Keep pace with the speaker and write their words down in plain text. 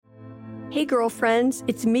Hey girlfriends,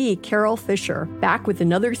 it's me, Carol Fisher, back with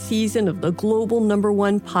another season of the global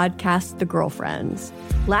 #1 podcast, The Girlfriends.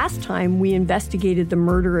 Last time, we investigated the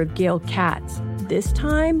murder of Gail Katz. This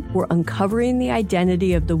time, we're uncovering the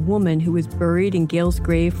identity of the woman who was buried in Gail's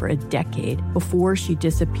grave for a decade before she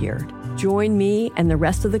disappeared. Join me and the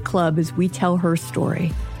rest of the club as we tell her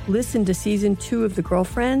story. Listen to Season 2 of The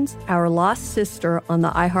Girlfriends, Our Lost Sister on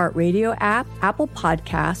the iHeartRadio app, Apple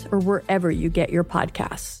Podcasts, or wherever you get your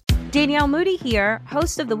podcasts. Danielle Moody here,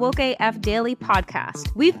 host of the Woke AF Daily podcast.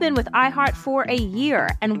 We've been with iHeart for a year,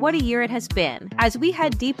 and what a year it has been. As we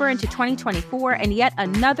head deeper into 2024 and yet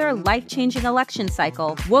another life-changing election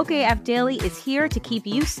cycle, Woke AF Daily is here to keep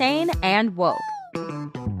you sane and woke.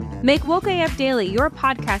 Make Woke AF Daily your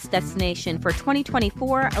podcast destination for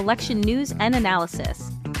 2024 election news and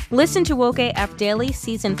analysis. Listen to Woke AF Daily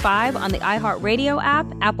Season 5 on the iHeartRadio app,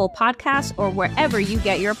 Apple Podcasts, or wherever you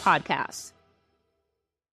get your podcasts.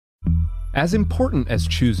 As important as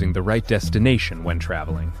choosing the right destination when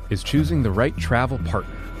traveling is choosing the right travel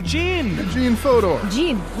partner. Gene Fodor.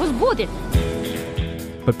 Gene, was good.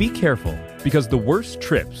 But be careful, because the worst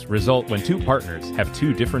trips result when two partners have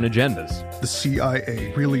two different agendas. The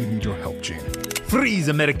CIA really need your help, Gene. Freeze,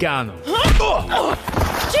 Americano.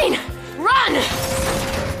 Gene, run!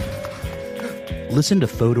 Listen to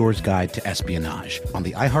Fodor's Guide to Espionage on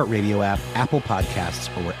the iHeartRadio app, Apple Podcasts,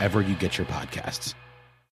 or wherever you get your podcasts.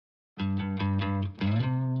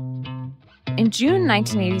 In June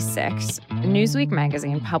 1986, Newsweek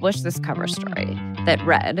magazine published this cover story that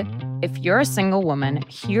read, "If you're a single woman,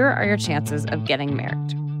 here are your chances of getting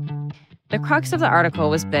married." The crux of the article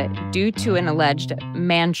was that due to an alleged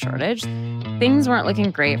man shortage, things weren't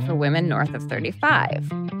looking great for women north of 35.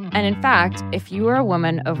 And in fact, if you were a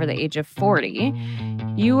woman over the age of 40,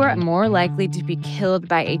 you were more likely to be killed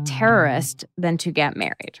by a terrorist than to get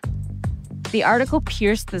married. The article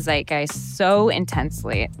pierced the zeitgeist so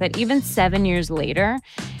intensely that even 7 years later,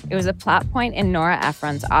 it was a plot point in Nora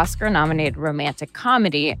Ephron's Oscar-nominated romantic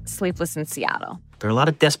comedy, Sleepless in Seattle. There are a lot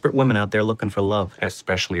of desperate women out there looking for love.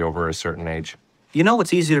 Especially over a certain age. You know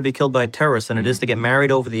it's easier to be killed by a terrorist than it is to get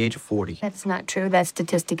married over the age of 40. That's not true. That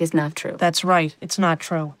statistic is not true. That's right. It's not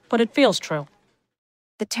true. But it feels true.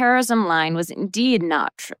 The terrorism line was indeed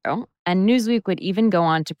not true, and Newsweek would even go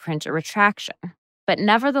on to print a retraction. But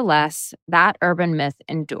nevertheless, that urban myth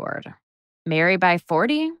endured. Marry by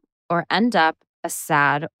 40 or end up a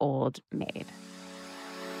sad old maid.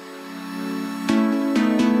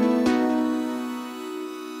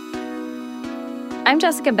 I'm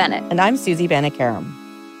Jessica Bennett. And I'm Susie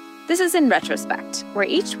Bannick-Karam. This is In Retrospect, where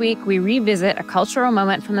each week we revisit a cultural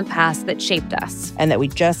moment from the past that shaped us. And that we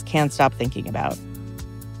just can't stop thinking about.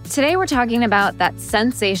 Today we're talking about that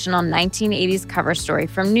sensational 1980s cover story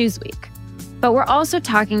from Newsweek. But we're also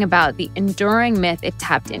talking about the enduring myth it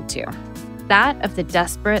tapped into, that of the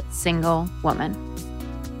desperate single woman.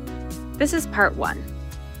 This is part 1.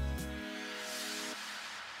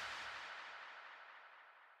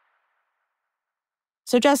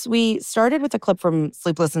 So, Jess, we started with a clip from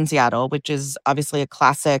Sleepless in Seattle, which is obviously a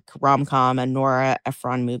classic rom-com, a Nora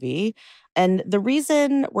Ephron movie. And the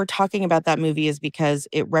reason we're talking about that movie is because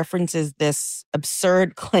it references this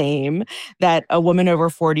absurd claim that a woman over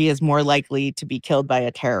 40 is more likely to be killed by a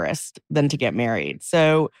terrorist than to get married.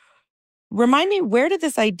 So remind me, where did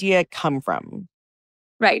this idea come from?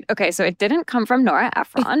 Right. Okay. So it didn't come from Nora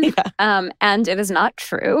Ephron. Yeah. And it is not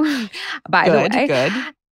true, by the way. Good.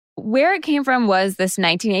 Where it came from was this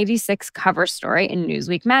 1986 cover story in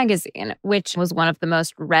Newsweek magazine, which was one of the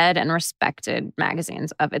most read and respected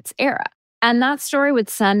magazines of its era. And that story would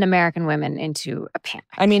send American women into a panic.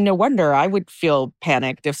 I mean, no wonder I would feel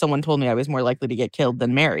panicked if someone told me I was more likely to get killed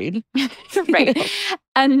than married. Right.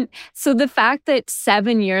 And so the fact that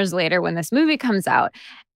 7 years later, when this movie comes out,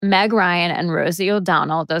 Meg Ryan and Rosie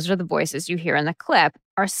O'Donnell, those are the voices you hear in the clip,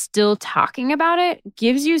 are still talking about it,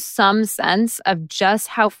 gives you some sense of just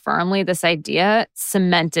how firmly this idea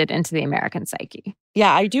cemented into the American psyche.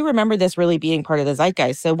 Yeah, I do remember this really being part of the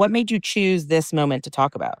zeitgeist. So what made you choose this moment to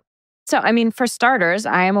talk about? So, I mean, for starters,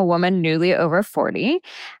 I am a woman newly over 40.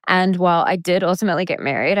 And while I did ultimately get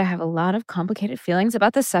married, I have a lot of complicated feelings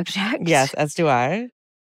about the subject. Yes, as do I.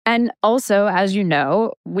 And also, as you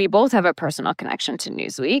know, we both have a personal connection to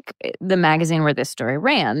Newsweek, the magazine where this story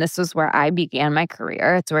ran. This was where I began my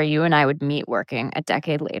career. It's where you and I would meet working a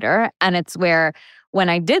decade later. And it's where, when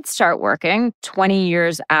I did start working 20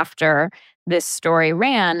 years after this story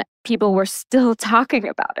ran, people were still talking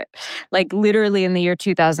about it. Like literally in the year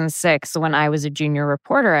 2006, when I was a junior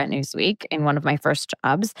reporter at Newsweek in one of my first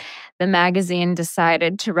jobs, the magazine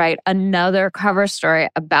decided to write another cover story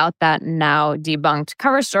about that now debunked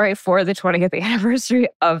cover story for the 20th anniversary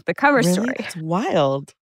of the cover story. It's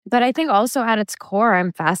wild. But I think also at its core,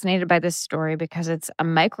 I'm fascinated by this story because it's a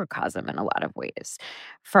microcosm in a lot of ways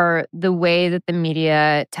for the way that the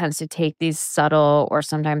media tends to take these subtle or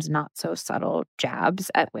sometimes not so subtle jabs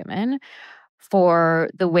at women, for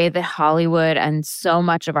the way that Hollywood and so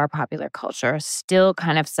much of our popular culture still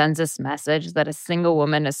kind of sends this message that a single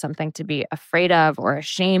woman is something to be afraid of or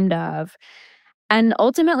ashamed of. And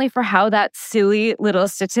ultimately for how that silly little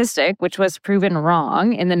statistic, which was proven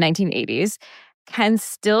wrong in the 1980s, can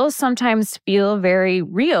still sometimes feel very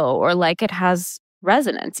real or like it has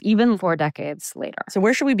resonance, even 4 decades later. So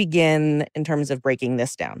where should we begin in terms of breaking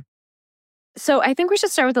this down? So I think we should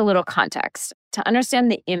start with a little context. To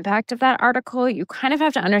understand the impact of that article, you kind of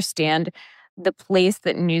have to understand the place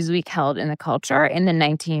that Newsweek held in the culture in the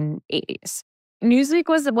 1980s. Newsweek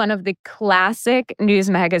was one of the classic news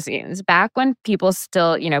magazines back when people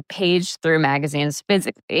still, paged through magazines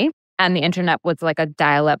physically. And the internet was like a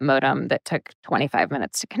dial-up modem that took 25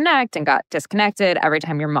 minutes to connect and got disconnected every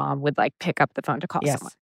time your mom would pick up the phone to call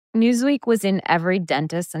someone. Newsweek was in every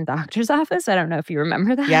dentist and doctor's office. I don't know if you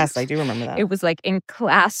remember that. Yes, I do remember that. It was in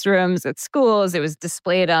classrooms at schools. It was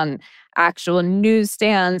displayed on actual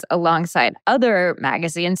newsstands alongside other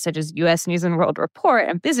magazines such as U.S. News and World Report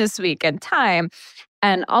and Business Week and Time.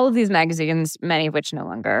 And all of these magazines, many of which no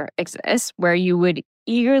longer exist, where you would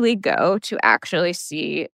eagerly go to actually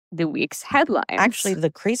see the week's headlines. Actually, the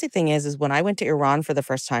crazy thing is when I went to Iran for the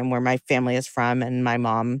first time, where my family is from and my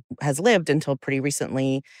mom has lived until pretty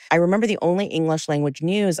recently, I remember the only English language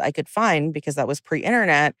news I could find, because that was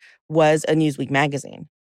pre-internet, was a Newsweek magazine.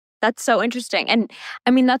 That's so interesting. And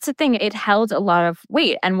I mean, that's the thing. It held a lot of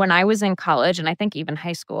weight. And when I was in college, and I think even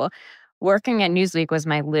high school, working at Newsweek was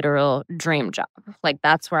my literal dream job.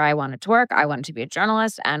 That's where I wanted to work. I wanted to be a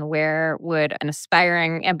journalist. And where would an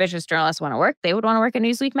aspiring, ambitious journalist want to work? They would want to work at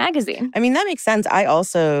Newsweek magazine. I mean, that makes sense. I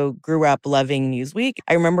also grew up loving Newsweek.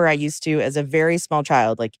 I remember I used to, as a very small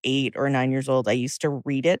child, 8 or 9 years old, I used to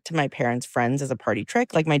read it to my parents' friends as a party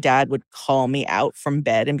trick. My dad would call me out from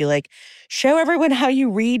bed and be like, show everyone how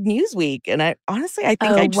you read Newsweek. And I think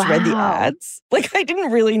I just read the ads. I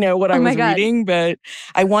didn't really know what I was reading, but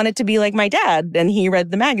I wanted to be like my dad, and he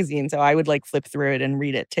read the magazine, so I would flip through it and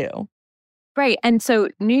read it too. Right. And so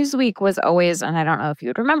Newsweek was always, and I don't know if you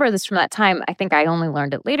would remember this from that time, I think I only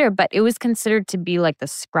learned it later, but it was considered to be the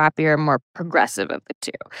scrappier, more progressive of the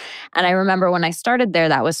two. And I remember when I started there,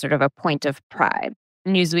 that was sort of a point of pride.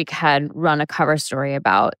 Newsweek had run a cover story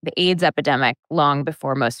about the AIDS epidemic long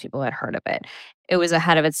before most people had heard of it. It was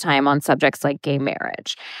ahead of its time on subjects like gay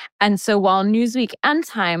marriage. And so while Newsweek and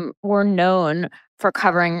Time were known for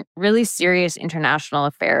covering really serious international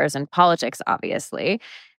affairs and politics, obviously,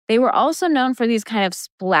 they were also known for these kind of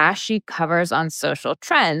splashy covers on social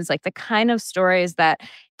trends, the kind of stories that,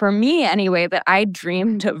 for me anyway, that I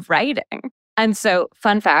dreamed of writing. And so,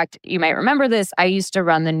 fun fact, you might remember this, I used to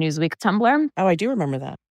run the Newsweek Tumblr. Oh, I do remember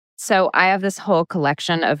that. So I have this whole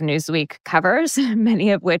collection of Newsweek covers,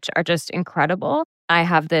 many of which are just incredible. I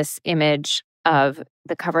have this image of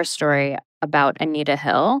the cover story about Anita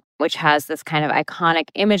Hill, which has this kind of iconic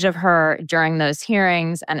image of her during those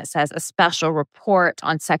hearings. And it says, a special report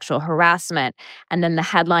on sexual harassment. And then the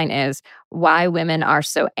headline is, why women are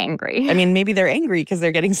so angry. I mean, maybe they're angry because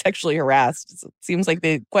they're getting sexually harassed. It seems like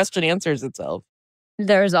the question answers itself.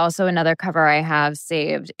 There's also another cover I have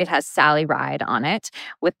saved. It has Sally Ride on it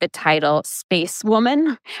with the title Space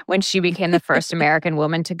Woman. When she became the first American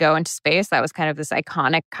woman to go into space, that was kind of this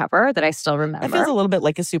iconic cover that I still remember. It feels a little bit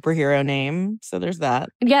like a superhero name, so there's that.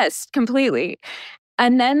 Yes, completely.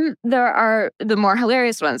 And then there are the more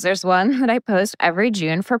hilarious ones. There's one that I post every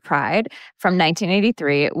June for Pride from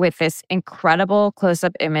 1983 with this incredible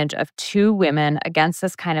close-up image of 2 women against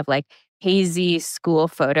this kind of hazy school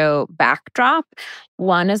photo backdrop.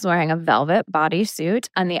 One is wearing a velvet bodysuit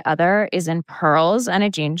and the other is in pearls and a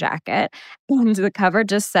jean jacket. And the cover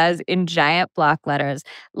just says in giant block letters,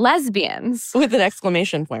 lesbians. With an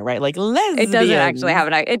exclamation point, right? Lesbians. It doesn't actually have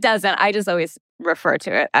it doesn't. I just always refer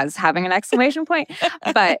to it as having an exclamation point.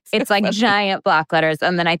 But it's giant block letters.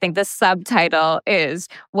 And then I think the subtitle is,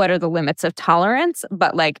 what are the limits of tolerance?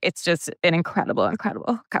 But it's just an incredible,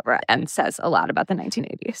 incredible cover and says a lot about the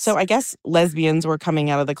 1980s. So I guess lesbians were coming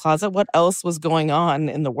out of the closet. What else was going on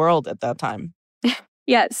in the world at that time?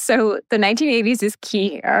 Yeah, so the 1980s is key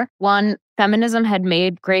here. One, feminism had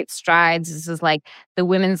made great strides. This is like the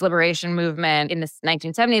women's liberation movement in the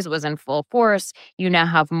 1970s was in full force. You now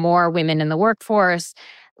have more women in the workforce.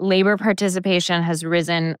 Labor participation has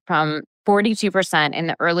risen from 42% in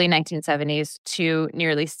the early 1970s to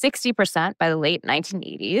nearly 60% by the late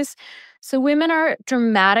 1980s. So women are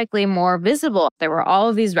dramatically more visible. There were all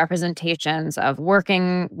of these representations of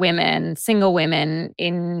working women, single women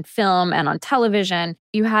in film and on television.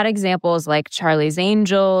 You had examples like Charlie's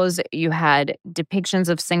Angels. You had depictions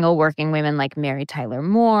of single working women like Mary Tyler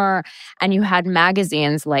Moore. And you had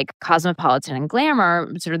magazines like Cosmopolitan and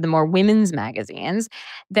Glamour, sort of the more women's magazines,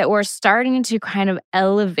 that were starting to kind of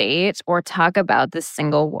elevate or talk about the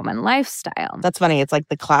single woman lifestyle. That's funny. It's like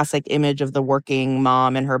the classic image of the working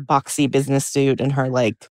mom in her boxy business suit and her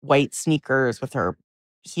like white sneakers with her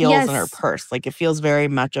heels and her purse. Like it feels very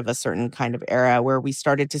much of a certain kind of era where we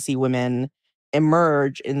started to see women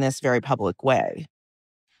emerge in this very public way.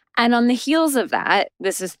 And on the heels of that,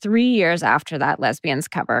 this is 3 years after that Lesbians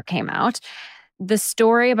cover came out, the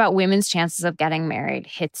story about women's chances of getting married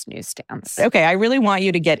hits newsstands. Okay, I really want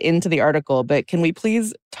you to get into the article, but can we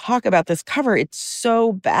please talk about this cover? It's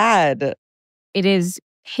so bad. It is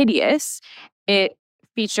hideous. It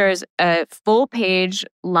features a full-page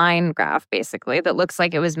line graph, basically, that looks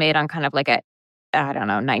like it was made on kind of like a,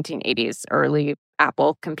 1980s early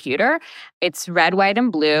Apple computer. It's red, white,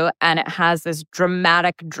 and blue, and it has this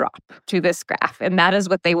dramatic drop to this graph. And that is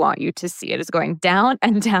what they want you to see. It is going down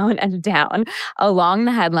and down and down along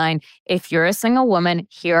the headline. If you're a single woman,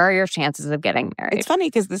 here are your chances of getting married. It's funny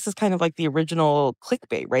because this is kind of like the original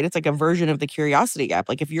clickbait, right? It's like a version of the curiosity gap.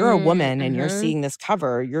 Like if you're a woman and you're seeing this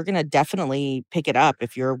cover, you're going to definitely pick it up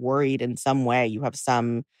if you're worried in some way. You have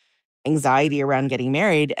some anxiety around getting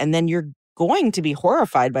married, and then you're going to be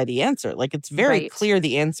horrified by the answer. Like it's very clear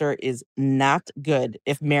the answer is not good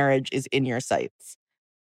if marriage is in your sights.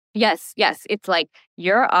 Yes. It's like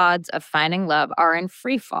your odds of finding love are in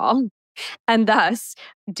free fall. And thus,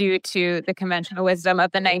 due to the conventional wisdom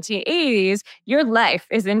of the 1980s, your life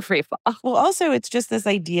is in free fall. Well, also, it's just this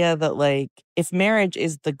idea that, like, if marriage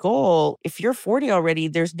is the goal, if you're 40 already,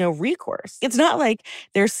 there's no recourse. It's not like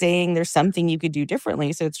they're saying there's something you could do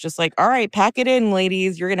differently. So it's just like, all right, pack it in,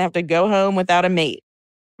 ladies. You're going to have to go home without a mate.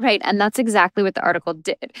 Right. And that's exactly what the article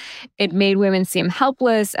did. It made women seem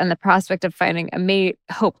helpless and the prospect of finding a mate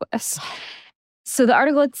hopeless. So the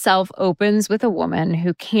article itself opens with a woman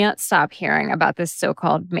who can't stop hearing about this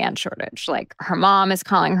so-called man shortage. Like her mom is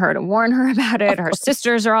calling her to warn her about it. Her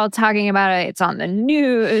sisters are all talking about it. It's on the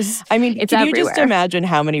news. I mean, it's can everywhere. You just imagine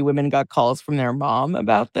how many women got calls from their mom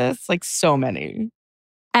about this? Like so many.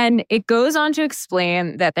 And it goes on to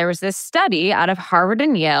explain that there was this study out of Harvard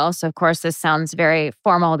and Yale. So, of course, this sounds very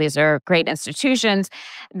formal. These are great institutions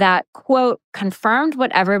that, quote, confirmed what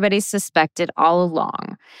everybody suspected all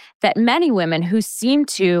along, that many women who seem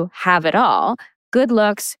to have it all, good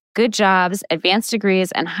looks, good jobs, advanced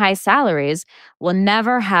degrees, and high salaries, will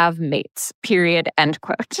never have mates, period, end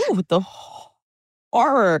quote. Ooh, the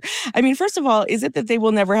horror. I mean, first of all, is it that they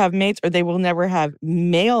will never have mates or they will never have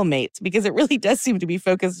male mates? Because it really does seem to be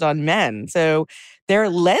focused on men. So their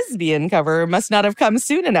lesbian cover must not have come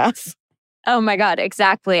soon enough. Oh my God,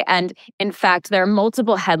 exactly. And in fact, there are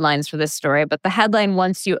multiple headlines for this story, but the headline,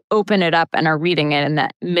 once you open it up and are reading it in the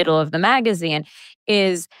middle of the magazine,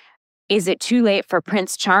 is it too late for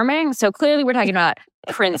Prince Charming? So clearly we're talking about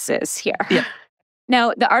princes here. Yeah.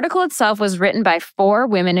 Now, the article itself was written by 4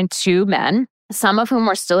 women and 2 men, some of whom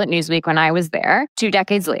were still at Newsweek when I was there 2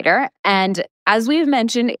 decades later. And as we've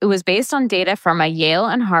mentioned, it was based on data from a Yale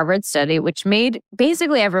and Harvard study, which made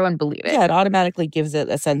basically everyone believe it. Yeah, it automatically gives it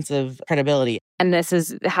a sense of credibility. And this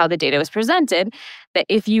is how the data was presented, that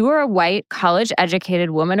if you were a white,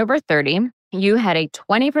 college-educated woman over 30, you had a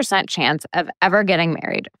 20% chance of ever getting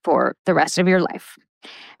married for the rest of your life.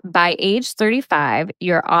 By age 35,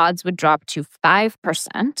 your odds would drop to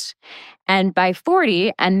 5%. And by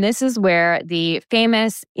 40, and this is where the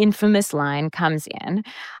famous, infamous line comes in,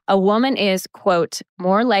 a woman is, quote,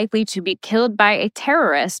 more likely to be killed by a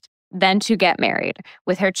terrorist than to get married,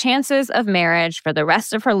 with her chances of marriage for the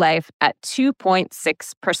rest of her life at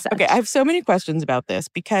 2.6%. Okay, I have so many questions about this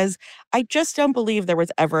because I just don't believe there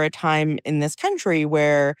was ever a time in this country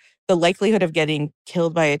where the likelihood of getting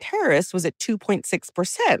killed by a terrorist was at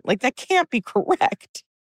 2.6%. Like, that can't be correct.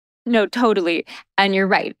 No, totally. And you're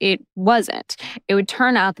right. It wasn't. It would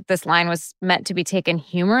turn out that this line was meant to be taken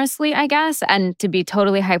humorously, I guess, and to be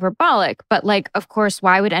totally hyperbolic. But of course,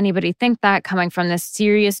 why would anybody think that coming from this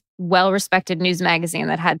serious, well-respected news magazine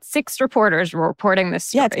that had 6 reporters reporting this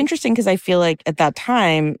story? Yeah, it's interesting because I feel like at that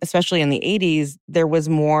time, especially in the 80s, there was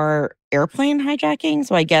more airplane hijacking.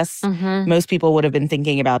 So I guess most people would have been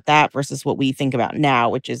thinking about that versus what we think about now,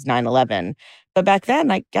 which is 9/11. But back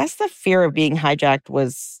then, I guess the fear of being hijacked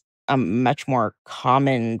was a much more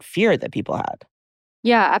common fear that people had.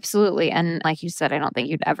 Yeah, absolutely. And like you said, I don't think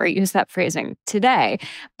you'd ever use that phrasing today.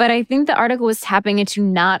 But I think the article was tapping into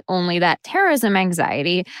not only that terrorism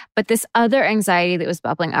anxiety, but this other anxiety that was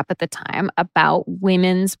bubbling up at the time about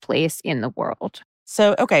women's place in the world.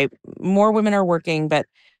 So, okay, more women are working, but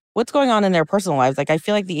what's going on in their personal lives? I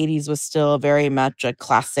feel like the 80s was still very much a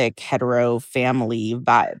classic hetero family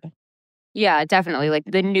vibe. Yeah, definitely.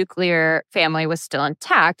 The nuclear family was still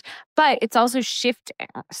intact, but it's also shifting.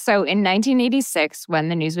 So in 1986, when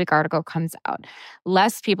the Newsweek article comes out,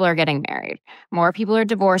 less people are getting married. More people are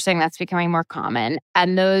divorcing. That's becoming more common.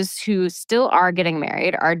 And those who still are getting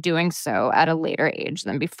married are doing so at a later age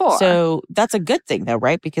than before. So that's a good thing, though,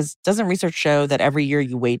 right? Because doesn't research show that every year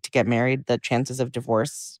you wait to get married, the chances of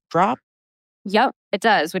divorce drop? Yep, it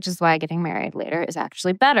does, which is why getting married later is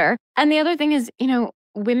actually better. And the other thing is,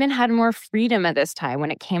 women had more freedom at this time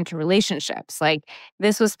when it came to relationships.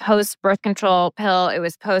 This was post-birth control pill. It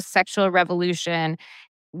was post-sexual revolution.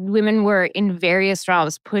 Women were in various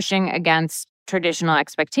realms pushing against traditional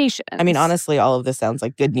expectations. I mean, honestly, all of this sounds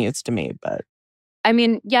like good news to me, but... I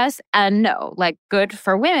mean, yes and no. Good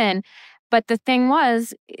for women. But the thing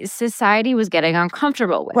was, society was getting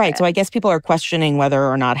uncomfortable with it. Right. So I guess people are questioning whether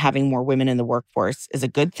or not having more women in the workforce is a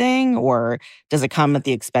good thing, or does it come at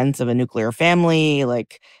the expense of a nuclear family?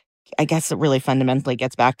 I guess it really fundamentally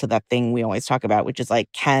gets back to that thing we always talk about, which is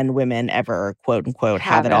can women ever, quote unquote,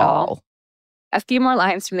 have it all? A few more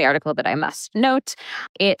lines from the article that I must note.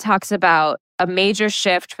 It talks about a major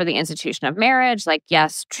shift for the institution of marriage.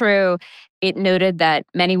 Yes, true. It noted that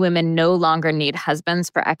many women no longer need husbands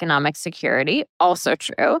for economic security, also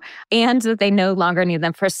true, and that they no longer need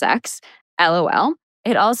them for sex, LOL.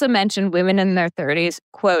 It also mentioned women in their 30s,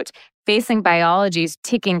 quote, facing biology's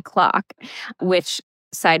ticking clock, which,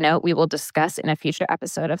 side note, we will discuss in a future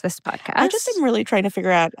episode of this podcast. I just am really trying to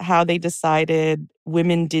figure out how they decided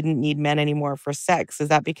women didn't need men anymore for sex. Is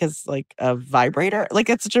that because, a vibrator?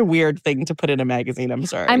 It's such a weird thing to put in a magazine. I'm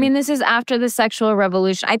sorry. I mean, this is after the sexual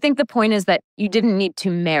revolution. I think the point is that you didn't need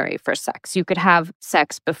to marry for sex. You could have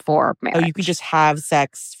sex before marriage. Oh, you could just have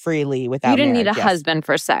sex freely without You didn't marriage, need a husband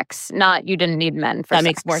for sex. You didn't need men for sex. That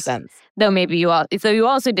makes more sense. Though maybe you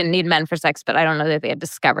also didn't need men for sex, but I don't know that they had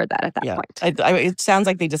discovered that at that point. It sounds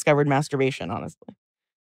like they discovered masturbation, honestly.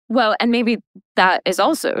 Well, and maybe that is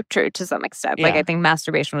also true to some extent. Yeah. I think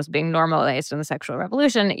masturbation was being normalized in the sexual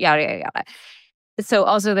revolution, yada, yada, yada. So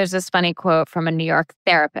also there's this funny quote from a New York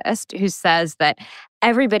therapist who says that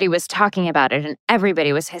everybody was talking about it and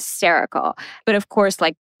everybody was hysterical. But of course,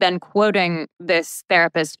 then quoting this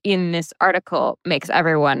therapist in this article makes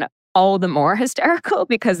everyone all the more hysterical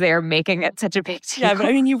because they are making it such a big deal. Yeah, but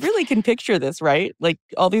I mean, you really can picture this, right?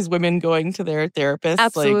 All these women going to their therapist,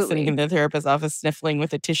 Absolutely. Sitting in their therapist's office, sniffling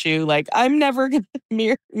with a tissue, I'm never going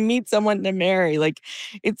to meet someone to marry.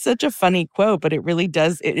 It's such a funny quote, but it really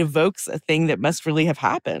does, it evokes a thing that must really have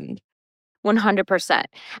happened. 100%.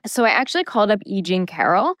 So I actually called up E. Jean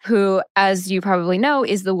Carroll, who, as you probably know,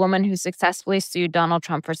 is the woman who successfully sued Donald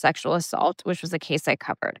Trump for sexual assault, which was a case I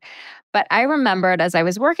covered. But I remembered as I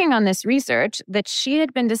was working on this research that she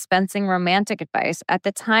had been dispensing romantic advice at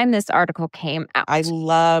the time this article came out. I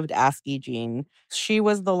loved Ask E. Jean. She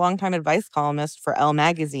was the longtime advice columnist for Elle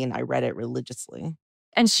magazine. I read it religiously.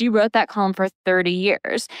 And she wrote that column for 30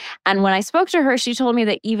 years. And when I spoke to her, she told me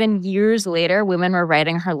that even years later, women were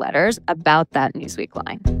writing her letters about that Newsweek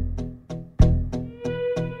line.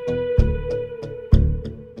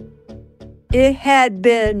 It had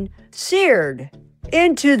been seared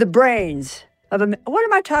into the brains of what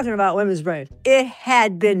am I talking about, women's brains? It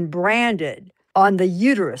had been branded on the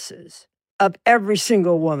uteruses of every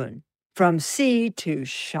single woman from sea to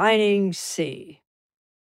shining sea.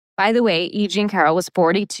 By the way, E. Jean Carroll was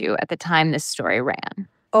 42 at the time this story ran.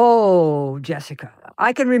 Oh, Jessica,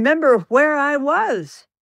 I can remember where I was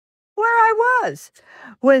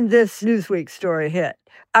when this Newsweek story hit.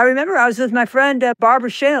 I remember I was with my friend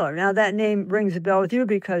Barbara Shaler. Now, that name rings a bell with you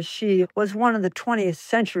because she was one of the 20th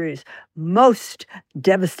century's most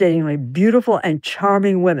devastatingly beautiful and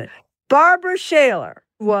charming women. Barbara Shaler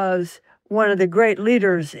was one of the great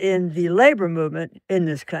leaders in the labor movement in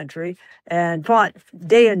this country and fought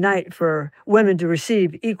day and night for women to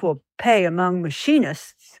receive equal pay among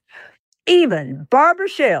machinists, even Barbara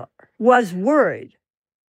Shaler was worried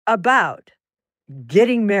about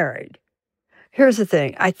getting married. Here's the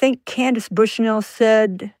thing. I think Candace Bushnell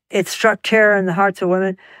said it struck terror in the hearts of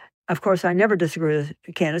women. Of course, I never disagree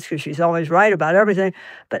with Candace because she's always right about everything.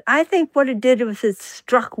 But I think what it did was it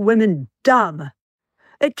struck women dumb.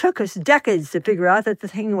 It took us decades to figure out that the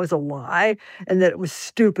thing was a lie and that it was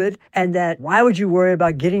stupid and that why would you worry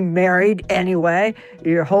about getting married anyway?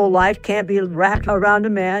 Your whole life can't be wrapped around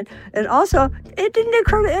a man. And also, it didn't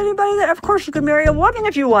occur to anybody that, of course, you could marry a woman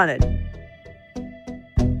if you wanted.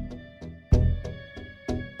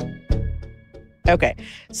 Okay,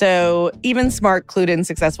 so even smart, clued-in,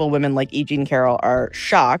 successful women like E. Jean Carroll are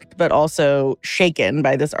shocked, but also shaken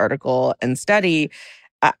by this article and study.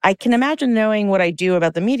 I can imagine, knowing what I do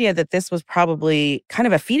about the media, that this was probably kind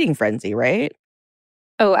of a feeding frenzy, right?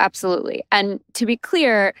 Oh, absolutely. And to be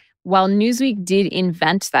clear, while Newsweek did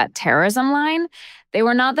invent that terrorism line, they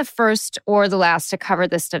were not the first or the last to cover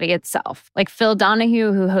the study itself. Like Phil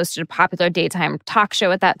Donahue, who hosted a popular daytime talk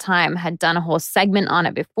show at that time, had done a whole segment on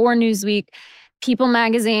it before Newsweek. People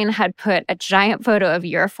magazine had put a giant photo of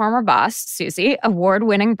your former boss, Susie,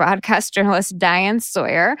 award-winning broadcast journalist Diane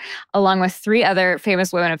Sawyer, along with 3 other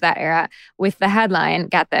famous women of that era, with the headline,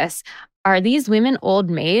 get this, "Are these women old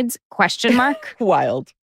maids?" ?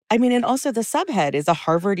 Wild. I mean, and also the subhead is a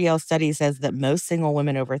Harvard-Yale study says that most single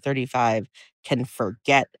women over 35 can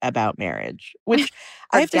forget about marriage, which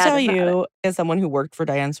I have to tell you, as someone who worked for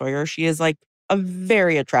Diane Sawyer, she is like a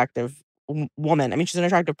very attractive woman. I mean, she's an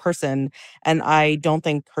attractive person, and I don't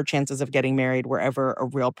think her chances of getting married were ever a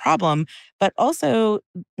real problem. But also,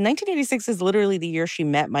 1986 is literally the year she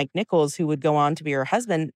met Mike Nichols, who would go on to be her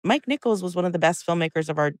husband. Mike Nichols was one of the best filmmakers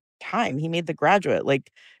of our time. He made The Graduate.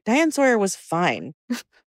 Like, Diane Sawyer was fine.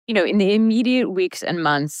 You know, in the immediate weeks and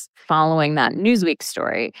months following that Newsweek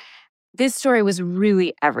story, this story was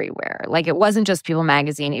really everywhere. Like, it wasn't just People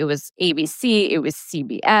magazine. It was ABC. It was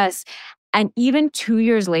CBS. And even 2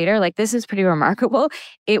 years later, like, this is pretty remarkable,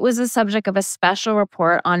 it was the subject of a special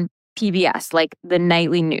report on PBS, like the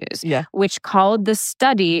nightly news, which called the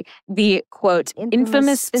study the, quote,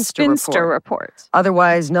 infamous spinster report.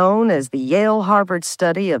 Otherwise known as the Yale-Harvard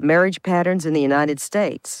study of marriage patterns in the United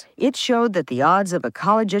States. It showed that the odds of a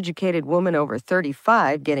college-educated woman over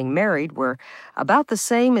 35 getting married were about the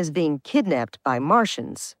same as being kidnapped by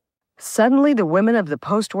Martians. Suddenly, the women of the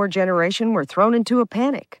post-war generation were thrown into a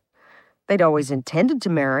panic. They'd always intended to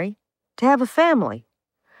marry, to have a family,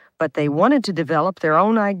 but they wanted to develop their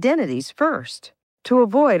own identities first, to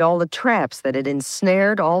avoid all the traps that had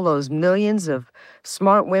ensnared all those millions of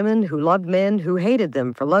smart women who loved men who hated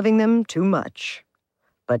them for loving them too much.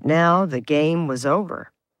 But now the game was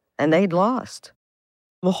over, and they'd lost.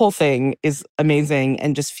 The whole thing is amazing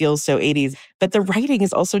and just feels so 80s. But the writing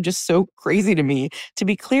is also just so crazy to me. To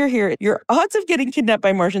be clear here, your odds of getting kidnapped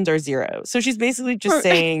by Martians are 0. So she's basically just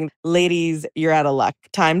saying, ladies, you're out of luck.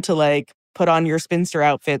 Time to, like, put on your spinster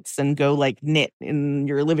outfits and go, like, knit in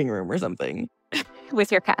your living room or something.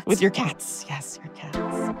 With your cats. With your cats. Yes, your cats.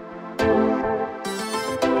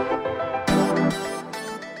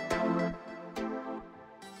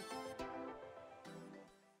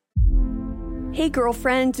 Hey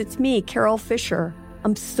girlfriends, it's me, Carol Fisher.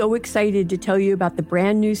 I'm so excited to tell you about the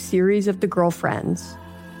brand new series of The Girlfriends.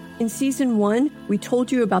 In season 1, we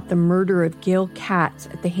told you about the murder of Gail Katz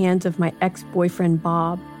at the hands of my ex-boyfriend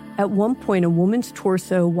Bob. At one point, a woman's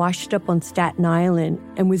torso washed up on Staten Island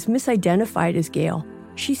and was misidentified as Gail.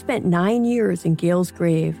 She spent 9 years in Gail's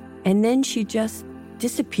grave, and then she just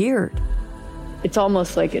disappeared. It's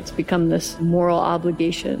almost like it's become this moral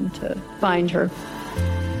obligation to find her.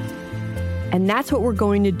 And that's what we're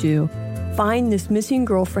going to do. Find this missing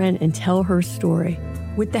girlfriend and tell her story.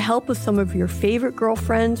 With the help of some of your favorite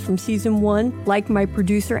girlfriends from season 1, like my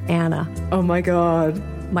producer, Anna. Oh my God.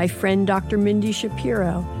 My friend, Dr. Mindy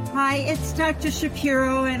Shapiro. Hi, it's Dr.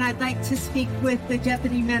 Shapiro, and I'd like to speak with the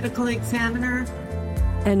Deputy Medical Examiner.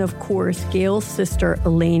 And of course, Gail's sister,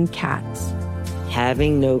 Elaine Katz.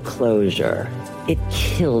 Having no closure, it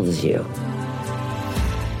kills you.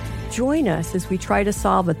 Join us as we try to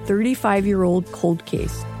solve a 35-year-old cold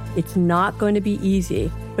case. It's not going to be easy,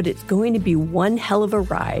 but it's going to be one hell of a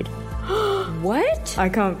ride. What? I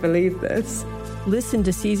can't believe this. Listen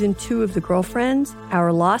to season 2 of The Girlfriends,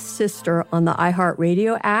 Our Lost Sister on the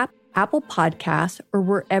iHeartRadio app, Apple Podcasts, or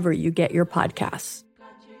wherever you get your podcasts.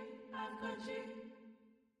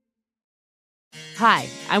 Hi,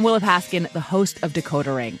 I'm Willa Paskin, the host of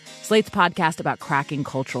Decoder Ring, Slate's podcast about cracking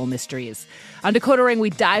cultural mysteries. On Decoder Ring, we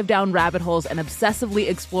dive down rabbit holes and obsessively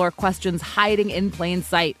explore questions hiding in plain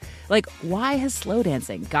sight. Like, why has slow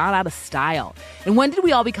dancing gone out of style? And when did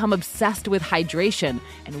we all become obsessed with hydration?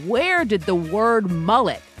 And where did the word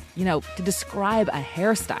mullet, to describe a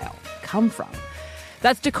hairstyle, come from?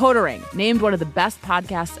 That's Decoder Ring, named one of the best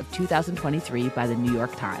podcasts of 2023 by the New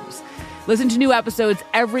York Times. Listen to new episodes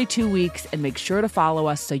every 2 weeks and make sure to follow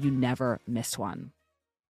us so you never miss one.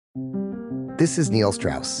 This is Neil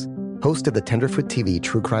Strauss, host of the Tenderfoot TV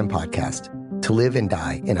true crime podcast, To Live and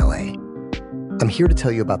Die in LA. I'm here to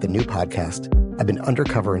tell you about the new podcast I've been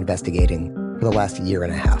undercover investigating for the last year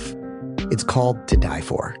and a half. It's called To Die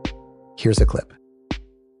For. Here's a clip.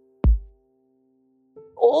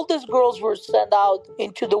 All these girls were sent out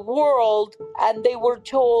into the world and they were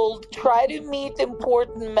told, try to meet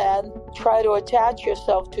important men, try to attach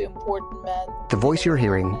yourself to important men. The voice you're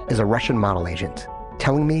hearing is a Russian model agent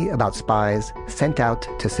telling me about spies sent out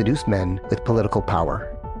to seduce men with political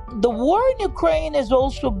power. The war in Ukraine is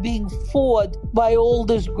also being fought by all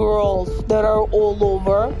these girls that are all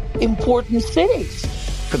over important cities.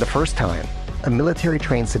 For the first time, a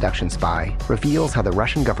military-trained seduction spy reveals how the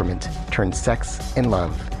Russian government turned sex and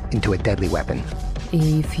love into a deadly weapon.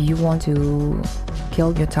 If you want to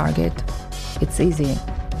kill your target, it's easy.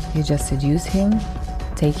 You just seduce him,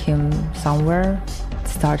 take him somewhere,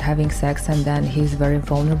 start having sex, and then he's very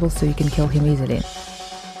vulnerable, so you can kill him easily.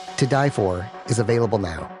 To Die For is available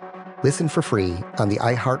now. Listen for free on the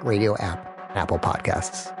iHeartRadio app, Apple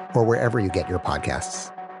Podcasts, or wherever you get your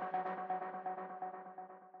podcasts.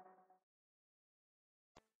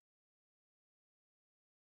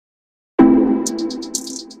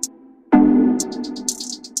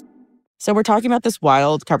 So we're talking about this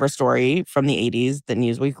wild cover story from the 80s that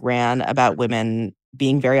Newsweek ran about women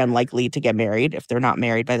being very unlikely to get married if they're not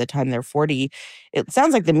married by the time they're 40. It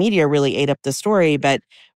sounds like the media really ate up the story, but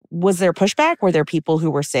was there pushback? Were there people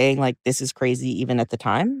who were saying, like, this is crazy even at the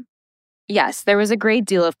time? Yes, there was a great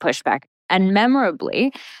deal of pushback. And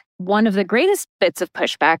memorably, one of the greatest bits of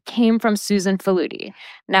pushback came from Susan Faludi.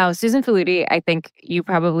 Now, Susan Faludi, I think you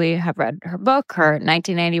probably have read her book, her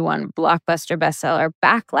 1991 blockbuster bestseller,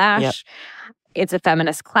 Backlash. Yep. It's a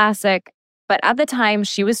feminist classic. But at the time,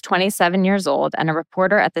 she was 27 years old and a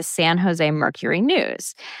reporter at the San Jose Mercury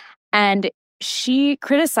News. And she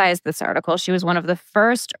criticized this article. She was one of the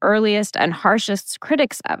first, earliest, and harshest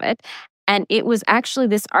critics of it. And it was actually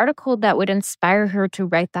this article that would inspire her to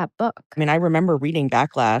write that book. I mean, I remember reading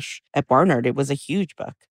Backlash at Barnard. It was a huge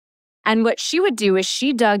book. And what she would do is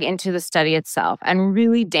she dug into the study itself and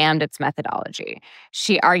really damned its methodology.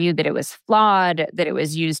 She argued that it was flawed, that it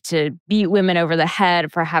was used to beat women over the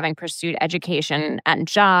head for having pursued education and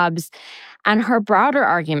jobs. And her broader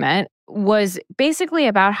argument was basically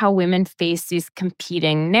about how women face these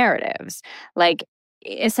competing narratives. Like,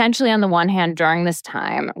 essentially, on the one hand, during this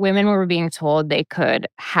time, women were being told they could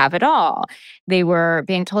have it all. They were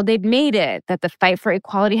being told they'd made it, that the fight for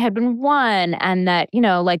equality had been won, and that,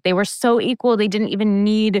 they were so equal they didn't even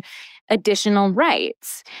need additional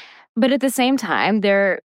rights. But at the same time,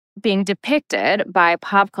 they're being depicted by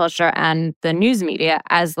pop culture and the news media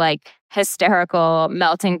as hysterical,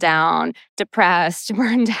 melting down, depressed,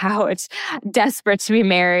 burned out, desperate to be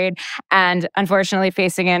married, and unfortunately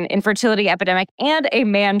facing an infertility epidemic and a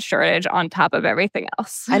man shortage on top of everything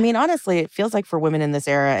else. I mean, honestly, it feels like for women in this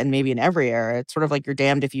era, and maybe in every era, it's sort of like you're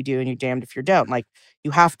damned if you do and you're damned if you don't. Like,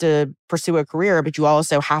 you have to pursue a career, but you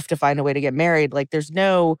also have to find a way to get married. Like, there's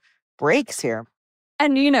no breaks here.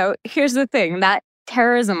 And, here's the thing, that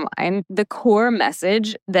terrorism line, the core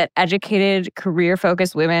message that educated,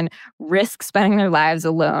 career-focused women risk spending their lives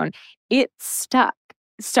alone, it stuck.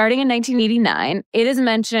 Starting in 1989, it is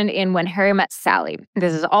mentioned in When Harry Met Sally.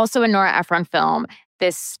 This is also a Nora Ephron film.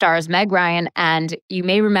 This stars Meg Ryan, and you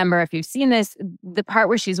may remember, if you've seen this, the part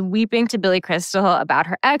where she's weeping to Billy Crystal about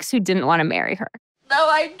her ex who didn't want to marry her. So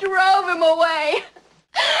I drove him away,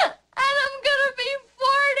 and I'm gonna be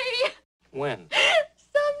 40. When?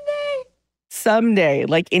 Someday,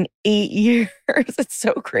 like in 8 years. It's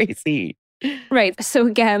so crazy. Right. So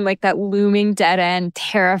again, that looming dead end,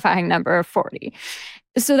 terrifying number of 40.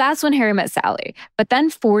 So that's When Harry Met Sally. But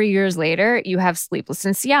then 4 years later, you have Sleepless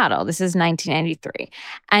in Seattle. This is 1993.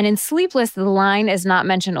 And in Sleepless, the line is not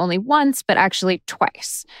mentioned only once, but actually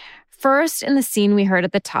twice. First, in the scene we heard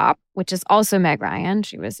at the top, which is also Meg Ryan.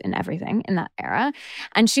 She was in everything in that era.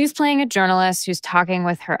 And she's playing a journalist who's talking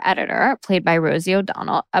with her editor, played by Rosie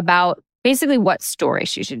O'Donnell, about basically what story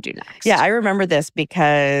she should do next. Yeah, I remember this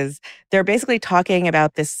because they're basically talking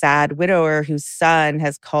about this sad widower whose son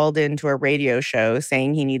has called into a radio show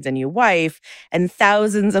saying he needs a new wife, and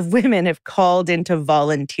thousands of women have called in to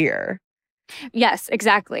volunteer. Yes,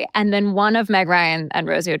 exactly. And then one of Meg Ryan and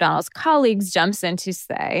Rosie O'Donnell's colleagues jumps in to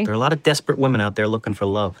say, there are a lot of desperate women out there looking for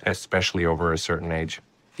love. Especially over a certain age.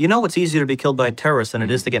 You know it's easier to be killed by a terrorist than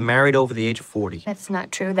it is to get married over the age of 40. That's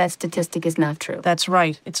not true. That statistic is not true. That's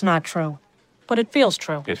right. It's not true. But it feels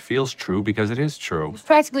true. It feels true because it is true. There's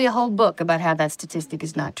practically a whole book about how that statistic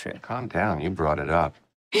is not true. Calm down. You brought it up.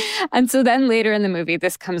 And so then later in the movie,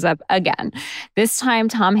 this comes up again. This time,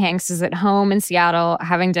 Tom Hanks is at home in Seattle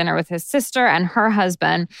having dinner with his sister and her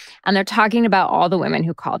husband, and they're talking about all the women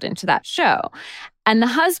who called into that show. And the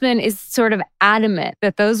husband is sort of adamant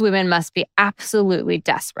that those women must be absolutely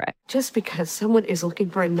desperate. Just because someone is looking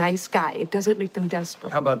for a nice guy, it doesn't make them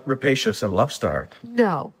desperate. How about rapacious and love-starved?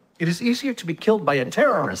 No. It is easier to be killed by a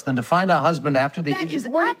terrorist than to find a husband after the... That is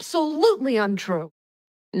absolutely untrue.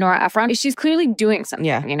 Nora Ephron, she's clearly doing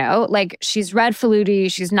something, you know? Like, she's read Falludi.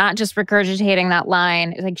 She's not just regurgitating that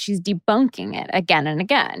line. Like, she's debunking it again and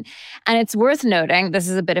again. And it's worth noting, this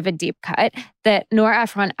is a bit of a deep cut, that Nora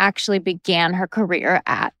Ephron actually began her career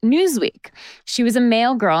at Newsweek. She was a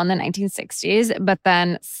mail girl in the 1960s, but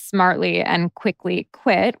then smartly and quickly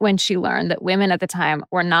quit when she learned that women at the time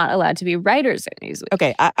were not allowed to be writers at Newsweek.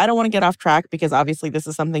 Okay, I don't want to get off track because obviously this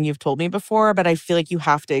is something you've told me before, but I feel like you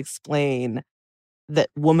have to explain that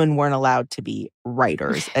women weren't allowed to be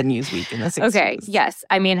writers at Newsweek in the 60s. Okay, yes.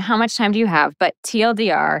 I mean, how much time do you have? But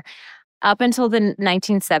TLDR, up until the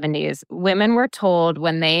 1970s, women were told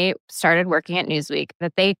when they started working at Newsweek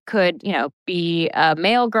that they could, you know, be a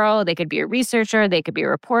mail girl, they could be a researcher, they could be a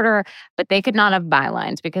reporter, but they could not have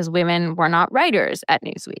bylines because women were not writers at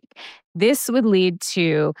Newsweek. This would lead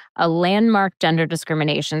to a landmark gender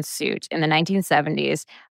discrimination suit in the 1970s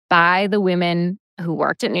by the women who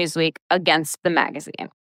worked at Newsweek against the magazine.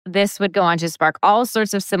 This would go on to spark all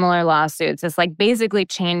sorts of similar lawsuits. It's like basically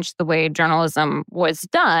changed the way journalism was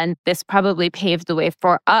done. This probably paved the way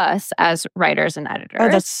for us as writers and editors. Oh,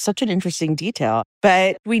 that's such an interesting detail.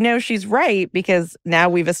 But we know she's right because now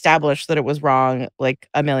we've established that it was wrong like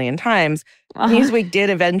a million times. Newsweek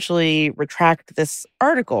did eventually retract this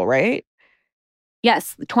article, right?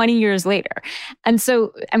 Yes, 20 years later. And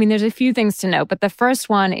so, I mean, there's a few things to note, but the first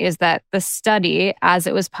one is that the study, as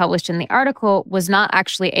it was published in the article, was not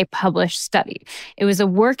actually a published study. It was a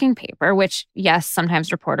working paper, which, yes,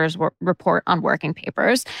 sometimes reporters report on working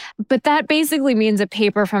papers, but that basically means a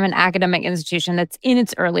paper from an academic institution that's in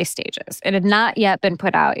its early stages. It had not yet been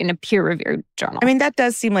put out in a peer-reviewed journal. I mean, that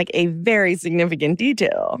does seem like a very significant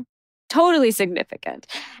detail. Totally significant.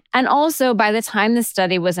 And also, by the time the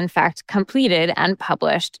study was in fact completed and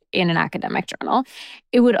published in an academic journal,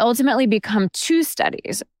 it would ultimately become two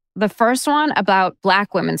studies. The first one about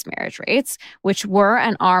Black women's marriage rates, which were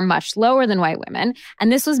and are much lower than white women.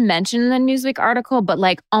 And this was mentioned in the Newsweek article, but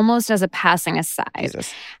like almost as a passing aside.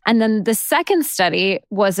 Jesus. And then the second study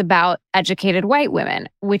was about educated white women,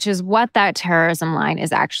 which is what that terrorism line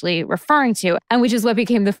is actually referring to, and which is what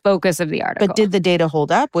became the focus of the article. But did the data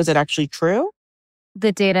hold up? Was it actually true?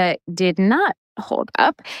 The data did not hold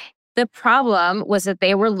up. The problem was that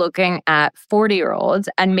they were looking at 40-year-olds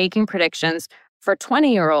and making predictions for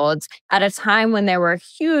 20-year-olds at a time when there were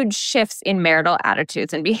huge shifts in marital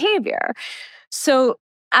attitudes and behavior. So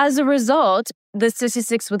as a result, the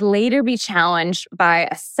statistics would later be challenged by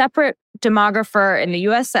a separate demographer in the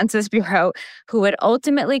U.S. Census Bureau who would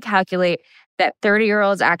ultimately calculate that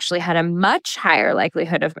 30-year-olds actually had a much higher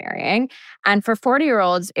likelihood of marrying. And for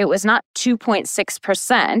 40-year-olds, it was not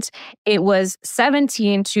 2.6%. It was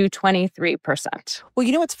 17 to 23%. Well,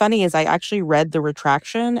 you know what's funny is I actually read the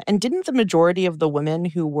retraction, and didn't the majority of the women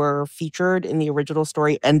who were featured in the original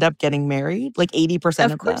story end up getting married? Like 80% of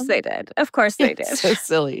them? Of course they did. Of course they did. So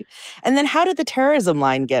silly. And then how did the terrorism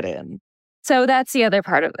line get in? So that's the other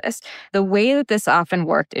part of this. The way that this often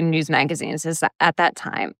worked in news magazines is that at that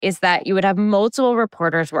time is that you would have multiple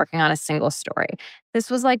reporters working on a single story. This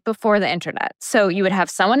was like before the internet. So you would have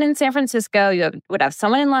someone in San Francisco, would have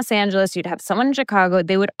someone in Los Angeles, you'd have someone in Chicago.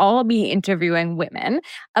 They would all be interviewing women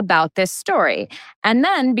about this story. And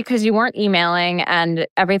then because you weren't emailing and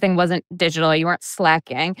everything wasn't digital, you weren't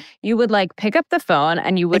slacking, you would like pick up the phone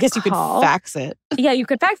and you would I guess call. You could fax it. Yeah, you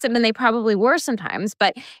could fax it, and they probably were sometimes.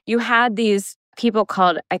 But you had these people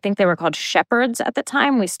called, I think they were called shepherds at the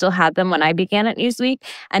time. We still had them when I began at Newsweek.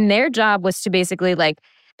 And their job was to basically like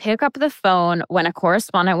pick up the phone when a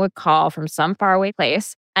correspondent would call from some faraway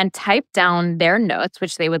place and type down their notes,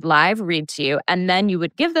 which they would live read to you. And then you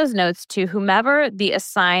would give those notes to whomever the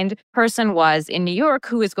assigned person was in New York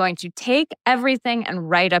who was going to take everything and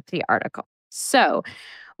write up the article. So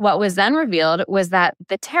what was then revealed was that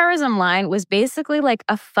the terrorism line was basically like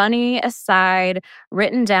a funny aside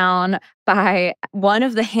written down by one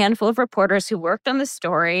of the handful of reporters who worked on the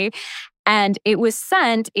story. And it was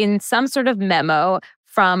sent in some sort of memo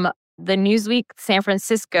from the Newsweek San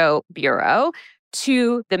Francisco bureau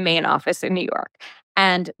to the main office in New York.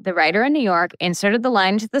 And the writer in New York inserted the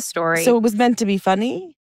line into the story. So it was meant to be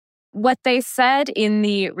funny? What they said in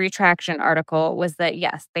the retraction article was that,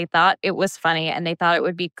 yes, they thought it was funny and they thought it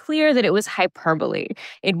would be clear that it was hyperbole.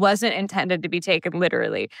 It wasn't intended to be taken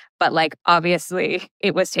literally, but like, obviously,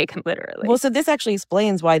 it was taken literally. Well, so this actually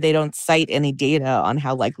explains why they don't cite any data on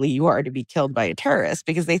how likely you are to be killed by a terrorist,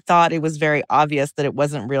 because they thought it was very obvious that it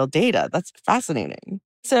wasn't real data. That's fascinating.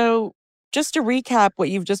 So just to recap, what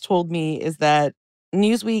you've just told me is that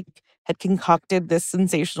Newsweek had concocted this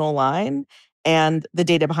sensational line and the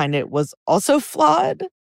data behind it was also flawed.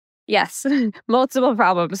 Yes, multiple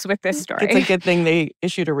problems with this story. It's a good thing they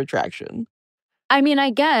issued a retraction. I mean,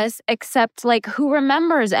 I guess, except like who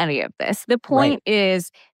remembers any of this? The point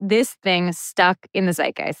is this thing stuck in the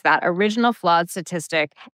zeitgeist, that original flawed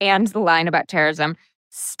statistic and the line about terrorism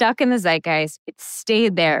stuck in the zeitgeist. It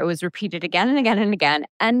stayed there. It was repeated again and again and again.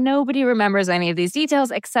 And nobody remembers any of these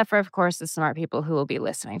details except for, of course, the smart people who will be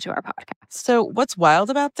listening to our podcast. So what's wild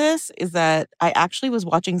about this is that I actually was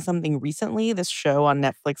watching something recently, this show on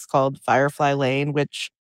Netflix called Firefly Lane,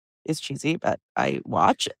 which is cheesy, but I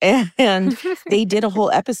watch. And they did a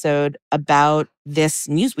whole episode about this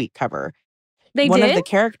Newsweek cover. One of the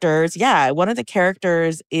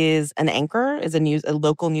characters is an anchor, is a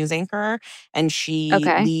local news anchor, and she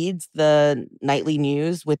leads the nightly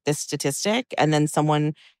news with this statistic. And then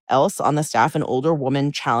someone else on the staff, an older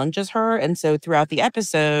woman, challenges her. And so throughout the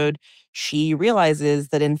episode, she realizes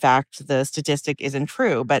that, in fact, the statistic isn't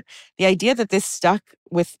true. But the idea that this stuck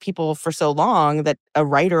with people for so long, that a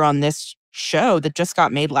writer on this show that just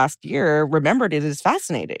got made last year remembered it, is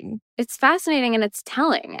fascinating. It's fascinating and it's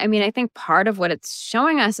telling. I mean, I think part of what it's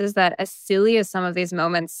showing us is that as silly as some of these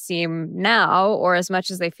moments seem now, or as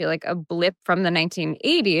much as they feel like a blip from the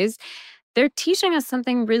 1980s, they're teaching us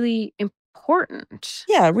something really important.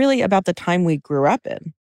 Yeah, really about the time we grew up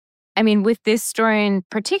in. I mean, with this story in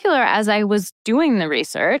particular, as I was doing the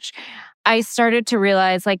research, I started to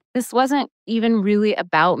realize, like, this wasn't even really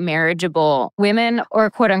about marriageable women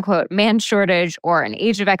or quote unquote man shortage or an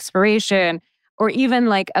age of expiration or even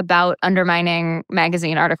like about undermining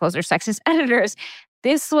magazine articles or sexist editors.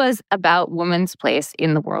 This was about women's place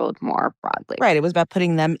in the world more broadly. Right. It was about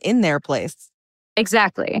putting them in their place.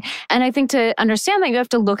 Exactly. And I think to understand that, you have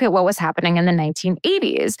to look at what was happening in the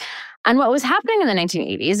 1980s. And what was happening in the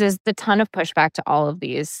 1980s is the ton of pushback to all of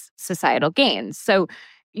these societal gains. So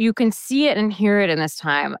you can see it and hear it in this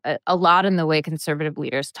time a lot in the way conservative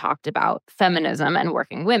leaders talked about feminism and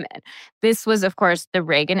working women. This was, of course, the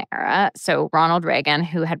Reagan era. So Ronald Reagan,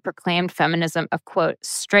 who had proclaimed feminism a, quote,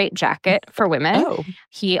 straitjacket for women. Oh.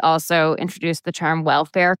 He also introduced the term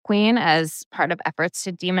welfare queen as part of efforts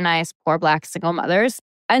to demonize poor Black single mothers.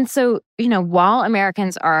 And so, you know, while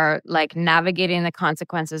Americans are like navigating the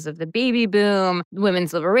consequences of the baby boom,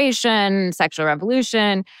 women's liberation, sexual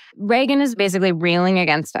revolution, Reagan is basically railing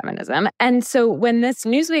against feminism. And so when this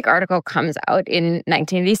Newsweek article comes out in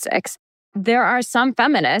 1986, there are some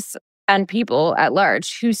feminists and people at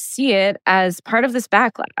large who see it as part of this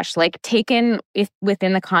backlash, like taken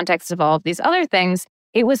within the context of all of these other things.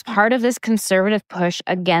 It was part of this conservative push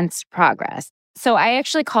against progress. So I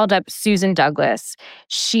actually called up Susan Douglas.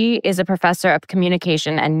 She is a professor of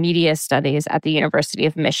communication and media studies at the University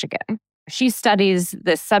of Michigan. She studies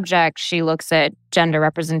this subject. She looks at gender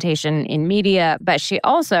representation in media, but she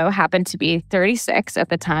also happened to be 36 at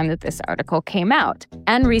the time that this article came out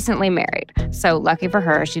and recently married. So lucky for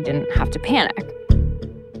her, she didn't have to panic.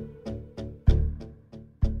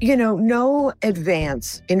 You know, no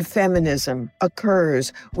advance in feminism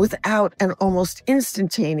occurs without an almost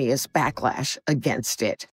instantaneous backlash against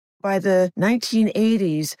it. By the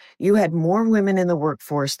 1980s, you had more women in the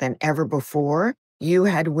workforce than ever before. You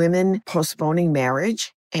had women postponing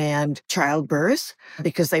marriage and childbirth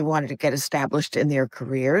because they wanted to get established in their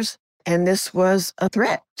careers. And this was a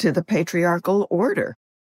threat to the patriarchal order.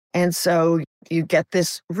 And so you get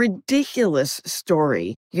this ridiculous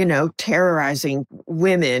story, you know, terrorizing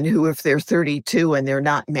women who, if they're 32 and they're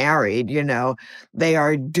not married, you know, they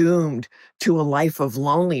are doomed to a life of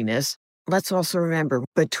loneliness. Let's also remember,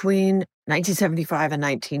 between 1975 and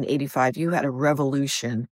 1985, you had a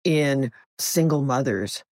revolution in single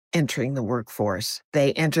mothers. entering the workforce.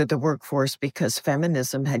 They entered the workforce because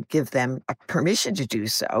feminism had given them a permission to do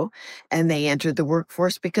so. And they entered the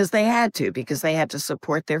workforce because they had to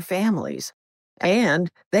support their families. And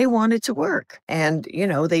they wanted to work. And,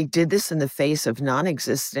 they did this in the face of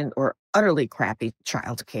non-existent or utterly crappy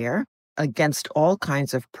childcare, against all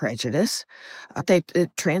kinds of prejudice. It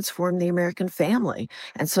transformed the American family.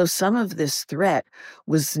 And so some of this threat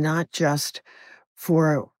was not just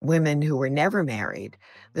for women who were never married.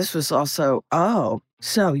 This was also,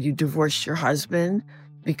 so you divorced your husband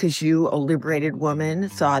because you, a liberated woman,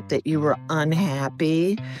 thought that you were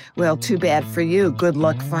unhappy? Well, too bad for you. Good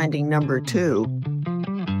luck finding number two.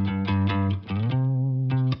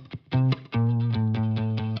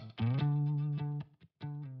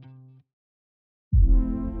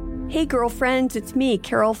 Hey girlfriends, it's me,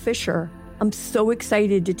 Carol Fisher. I'm so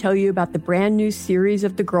excited to tell you about the brand new series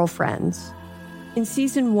of The Girlfriends. In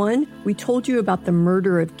season 1, we told you about the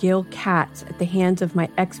murder of Gail Katz at the hands of my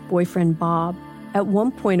ex-boyfriend Bob. At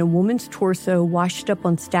one point, a woman's torso washed up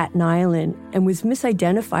on Staten Island and was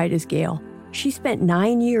misidentified as Gail. She spent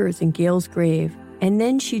 9 years in Gail's grave, and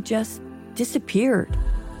then she just disappeared.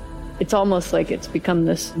 It's almost like it's become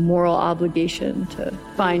this moral obligation to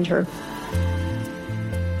find her.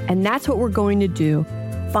 And that's what we're going to do.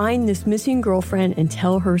 Find this missing girlfriend and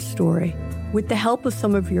tell her story. With the help of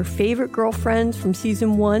some of your favorite girlfriends from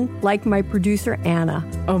season 1, like my producer, Anna.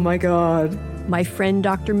 Oh my God. My friend,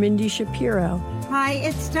 Dr. Mindy Shapiro. Hi,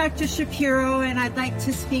 it's Dr. Shapiro, and I'd like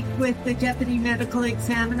to speak with the deputy medical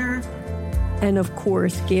examiner. And of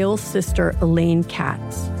course, Gail's sister, Elaine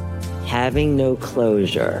Katz. Having no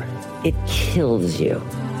closure, it kills you.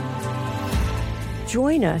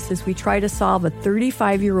 Join us as we try to solve a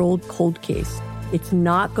 35-year-old cold case. It's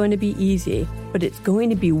not going to be easy, but it's going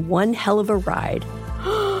to be one hell of a ride.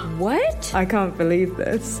 What? I can't believe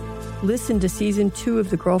this. Listen to season 2 of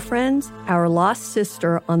The Girlfriends, Our Lost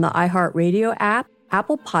Sister on the iHeartRadio app,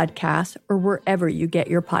 Apple Podcasts, or wherever you get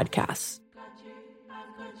your podcasts.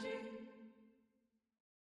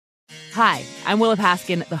 Hi, I'm Willa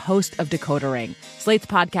Paskin, the host of Decoder Ring, Slate's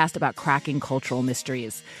podcast about cracking cultural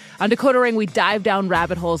mysteries. On Decoder Ring, we dive down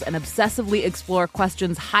rabbit holes and obsessively explore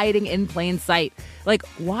questions hiding in plain sight. Like,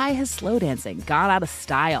 why has slow dancing gone out of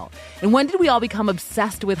style? And when did we all become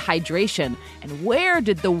obsessed with hydration? And where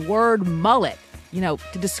did the word mullet,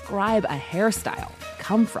 to describe a hairstyle,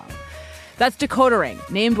 come from? That's Decoder Ring,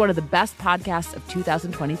 named one of the best podcasts of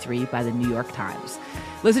 2023 by the New York Times.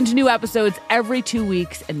 Listen to new episodes every 2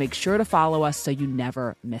 weeks and make sure to follow us so you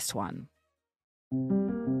never miss one.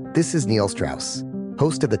 This is Neil Strauss,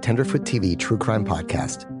 host of the Tenderfoot TV true crime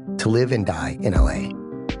podcast, To Live and Die in LA.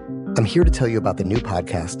 I'm here to tell you about the new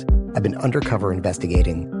podcast I've been undercover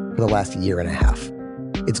investigating for the last year and a half.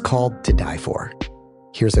 It's called To Die For.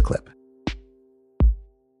 Here's a clip.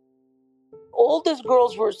 All these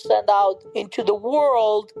girls were sent out into the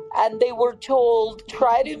world and they were told,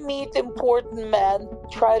 try to meet important men,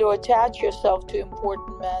 try to attach yourself to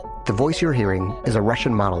important men. The voice you're hearing is a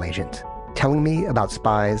Russian model agent telling me about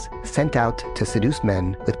spies sent out to seduce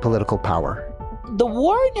men with political power. The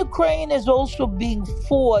war in Ukraine is also being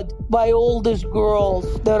fought by all these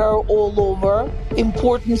girls that are all over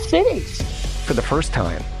important cities. For the first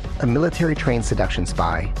time, a military-trained seduction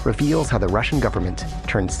spy reveals how the Russian government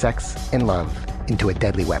turned sex and love into a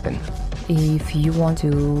deadly weapon. If you want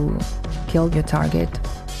to kill your target,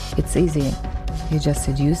 it's easy. You just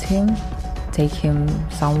seduce him, take him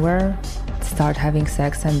somewhere, start having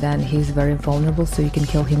sex, and then he's very vulnerable, so you can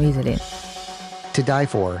kill him easily. To Die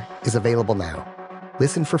For is available now.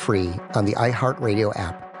 Listen for free on the iHeartRadio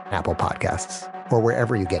app, Apple Podcasts, or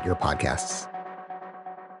wherever you get your podcasts.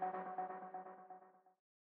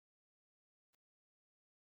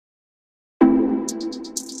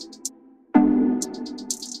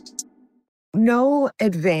 No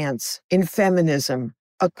advance in feminism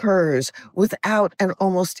occurs without an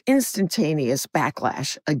almost instantaneous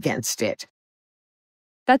backlash against it.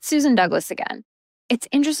 That's Susan Douglas again. It's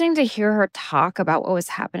interesting to hear her talk about what was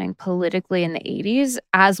happening politically in the 80s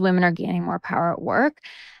as women are gaining more power at work,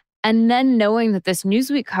 and then knowing that this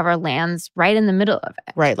Newsweek cover lands right in the middle of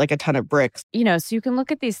it. Right, like a ton of bricks. So you can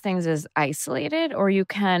look at these things as isolated, or you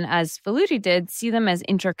can, as Faludi did, see them as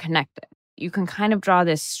interconnected. You can kind of draw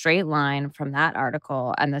this straight line from that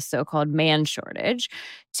article and the so-called man shortage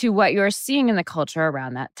to what you're seeing in the culture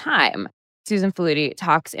around that time. Susan Faludi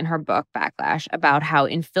talks in her book, Backlash, about how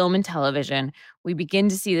in film and television, we begin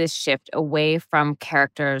to see this shift away from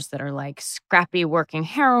characters that are like scrappy working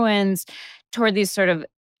heroines toward these sort of,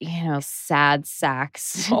 sad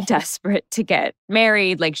sacks, desperate to get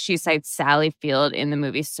married. Like she cites Sally Field in the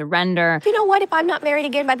movie Surrender. You know what? If I'm not married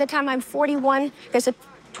again by the time I'm 41, there's a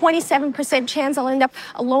 27% chance I'll end up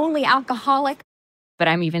a lonely alcoholic. But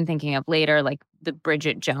I'm even thinking of later, like the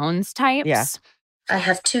Bridget Jones types. Yeah. I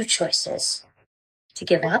have two choices: to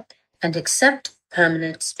give up and accept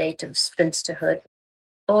permanent state of spinsterhood,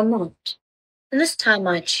 or not. And this time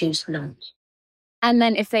I choose not. And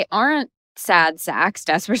then if they aren't sad sacks,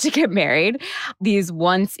 desperate to get married, these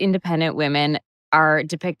once independent women are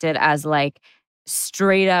depicted as like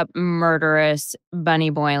straight up murderous, bunny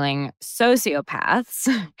boiling sociopaths.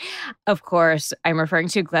 Of course, I'm referring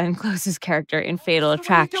to Glenn Close's character in Fatal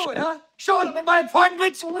Attraction. What are you doing, huh? Showing up at my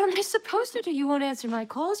appointment? What am I supposed to do? You won't answer my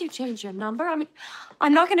calls. You changed your number. I mean,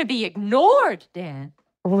 I'm not going to be ignored, Dan.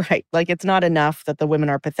 Right. Like, it's not enough that the women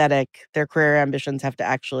are pathetic. Their career ambitions have to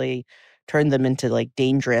actually turn them into, like,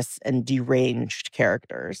 dangerous and deranged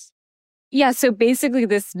characters. Yeah, so basically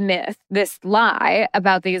this myth, this lie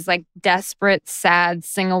about these, like, desperate, sad,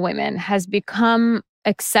 single women has become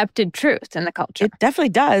accepted truth in the culture. It definitely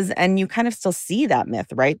does. And you kind of still see that myth,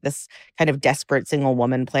 right? This kind of desperate single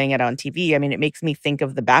woman playing it on TV. I mean, it makes me think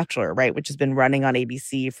of The Bachelor, right? Which has been running on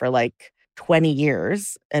ABC for like 20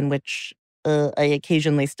 years and which I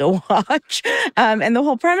occasionally still watch. And the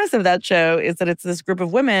whole premise of that show is that it's this group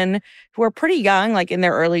of women who are pretty young, like in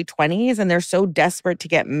their early 20s, and they're so desperate to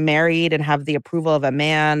get married and have the approval of a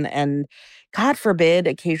man. And God forbid,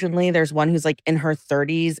 occasionally there's one who's like in her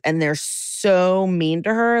 30s and they're so mean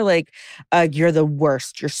to her. Like, you're the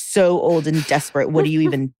worst. You're so old and desperate. What are you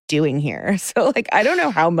even doing here? So like, I don't know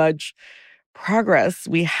how much progress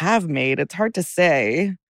we have made. It's hard to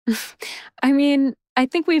say. I mean, I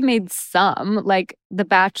think we've made some. Like, The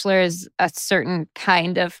Bachelor is a certain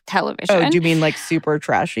kind of television. Oh, do you mean like super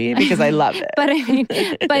trashy? Because I love it. But I mean,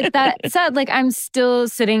 but that said, like, I'm still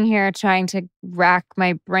sitting here trying to rack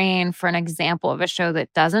my brain for an example of a show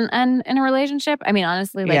that doesn't end in a relationship. I mean,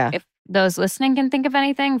 honestly, like, if those listening can think of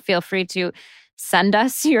anything, feel free to send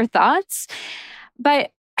us your thoughts.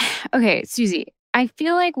 But, okay, Susie, I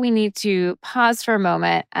feel like we need to pause for a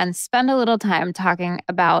moment and spend a little time talking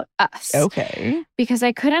about us. Okay. Because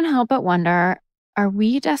I couldn't help but wonder, are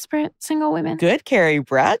we desperate single women? Good Carrie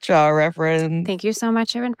Bradshaw reference. Thank you so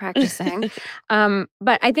much. I've been practicing.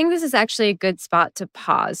 But I think this is actually a good spot to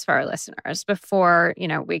pause for our listeners before,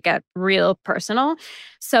 we get real personal.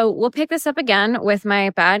 So we'll pick this up again with my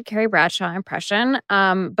bad Carrie Bradshaw impression,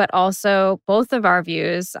 but also both of our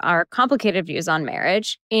views, our complicated views on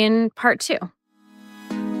marriage in part 2.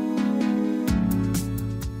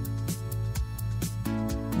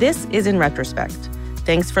 This is In Retrospect.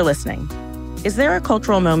 Thanks for listening. Is there a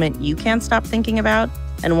cultural moment you can't stop thinking about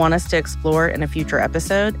and want us to explore in a future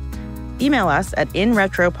episode? Email us at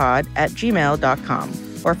inretropod@gmail.com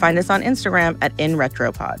or find us on Instagram at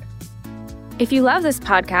inretropod. If you love this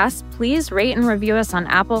podcast, please rate and review us on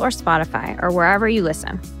Apple or Spotify or wherever you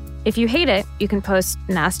listen. If you hate it, you can post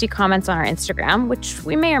nasty comments on our Instagram, which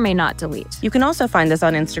we may or may not delete. You can also find us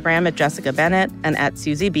on Instagram at Jessica Bennett and at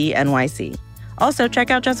SusieBNYC. Also, check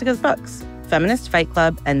out Jessica's books, Feminist Fight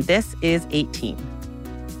Club and This Is 18.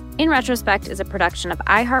 In Retrospect is a production of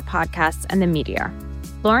iHeart Podcasts and The Meteor.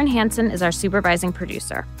 Lauren Hansen is our supervising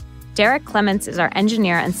producer. Derek Clements is our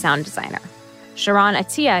engineer and sound designer. Sharon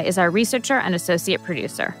Attia is our researcher and associate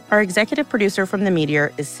producer. Our executive producer from The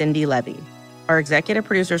Meteor is Cindy Levy. Our executive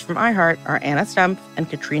producers from iHeart are Anna Stumpf and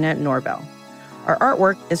Katrina Norbell. Our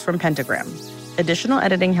artwork is from Pentagram. Additional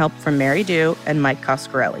editing help from Mary Dew and Mike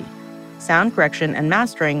Coscarelli. Sound correction and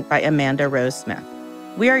mastering by Amanda Rose Smith.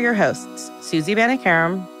 We are your hosts, Susie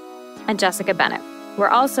Banikarim and Jessica Bennett. We're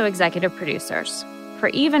also executive producers. For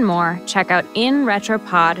even more, check out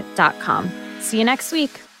inretropod.com. See you next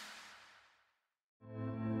week.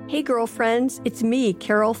 Hey, girlfriends, it's me,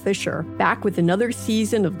 Carol Fisher, back with another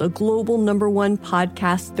season of the global #1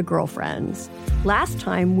 podcast, The Girlfriends. Last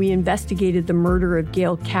time, we investigated the murder of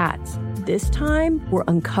Gail Katz. This time, we're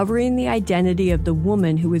uncovering the identity of the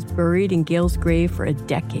woman who was buried in Gail's grave for a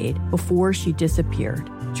decade before she disappeared.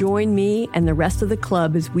 Join me and the rest of the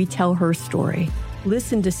club as we tell her story.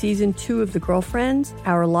 Listen to Season 2 of The Girlfriends,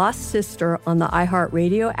 Our Lost Sister on the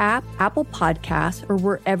iHeartRadio app, Apple Podcasts, or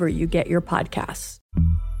wherever you get your podcasts.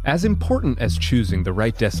 As important as choosing the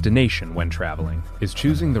right destination when traveling is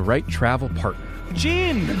choosing the right travel partner.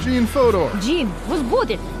 Gene Fodor. Gene, was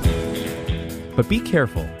good. But be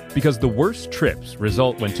careful, because the worst trips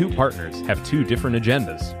result when two partners have two different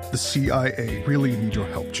agendas. The CIA really need your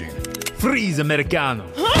help, Gene. Freeze,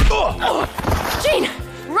 Americano. Gene,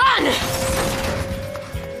 run!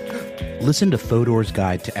 Listen to Fodor's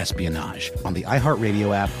Guide to Espionage on the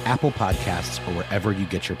iHeartRadio app, Apple Podcasts, or wherever you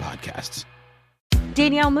get your podcasts.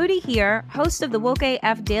 Danielle Moody here, host of the Woke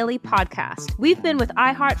AF Daily podcast. We've been with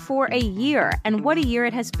iHeart for a year, and what a year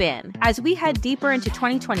it has been. As we head deeper into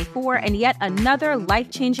 2024 and yet another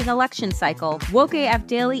life-changing election cycle, Woke AF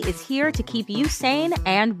Daily is here to keep you sane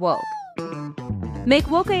and woke. Make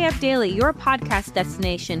Woke AF Daily your podcast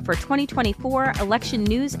destination for 2024 election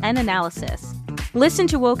news and analysis. Listen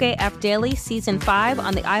to Woke AF Daily Season 5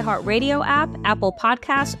 on the iHeartRadio app, Apple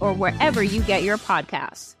Podcasts, or wherever you get your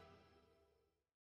podcasts.